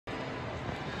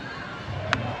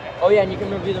Oh yeah, and you can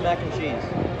review the mac and cheese.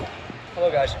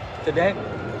 Hello guys. Today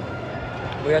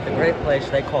we're at the great place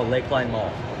they call Lakeline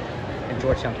Mall in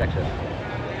Georgetown, Texas.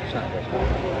 It's not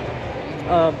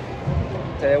Georgetown.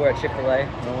 Today we're at Chick-fil-A.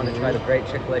 I want to try the great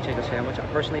Chick-fil-A chicken sandwich.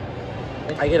 Personally,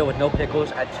 I get it with no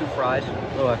pickles, add 2 fries,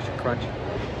 a little extra crunch.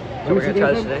 So we're gonna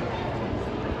try this today.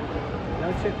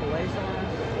 No Chick-fil-A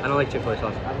sauce? I don't like Chick-fil-A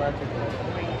sauce. I love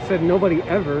Chick-fil-A. Said nobody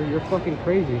ever. You're fucking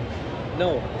crazy.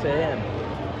 No, to him.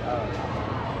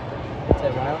 To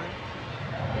RYLAN?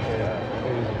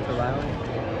 To RYLAN?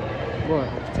 What?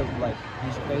 To like,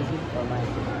 he's crazy or am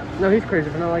I? No, he's crazy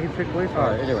for not liking Chick-fil-A sauce.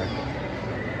 Alright, anyway.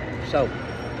 So,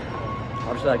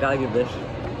 obviously I gotta give this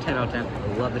 10 out of 10.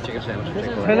 I love the chicken sandwich at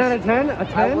Chick-fil-A. 10 out of 10? A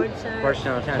 10? I would say... First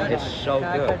 10 out of 10. It's so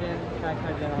good.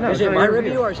 No, Is it my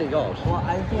review or is it yours? Well,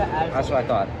 I think That's what I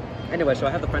thought. Anyway, so I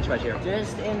have the french fries here.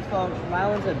 just in from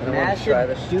RYLAN's a I wanna massive try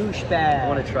this. douchebag. I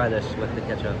want to try this with the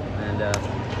ketchup and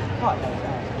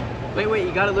Wait,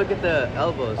 you gotta look at the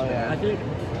elbows, man. I think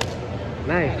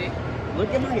Nice. Look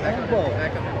at my elbow.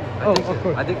 Of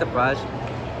course. I think the fries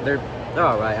they're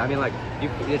all right. I mean, like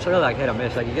it's really like hit or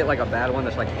miss. Like you get like a bad one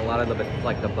that's like a lot of the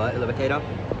butt of the potato,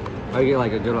 or you get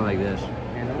like a good one like this.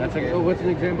 That's like, what's an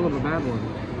example of a bad one?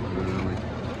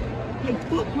 Like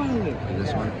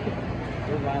this one,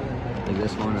 like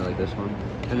this one, or like this one.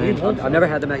 And then I've never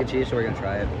had the mac and cheese, so we're gonna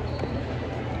try it.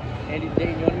 Andy,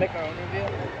 Dane, you wanna make our own review?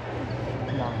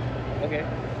 No. Okay.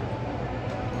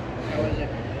 How is it?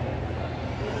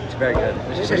 It's very good.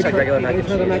 It's just tastes like regular mac and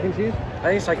cheese. The mac and cheese? I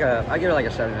think it's like I give it like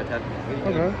a 7 out of 10.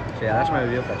 Okay. So yeah, that's my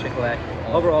review for Chick-fil-A.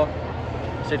 Overall,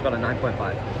 I'd say it's about a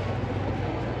 9.5.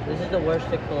 This is the worst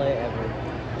Chick-fil-A ever.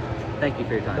 Thank you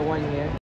for your time. The one here.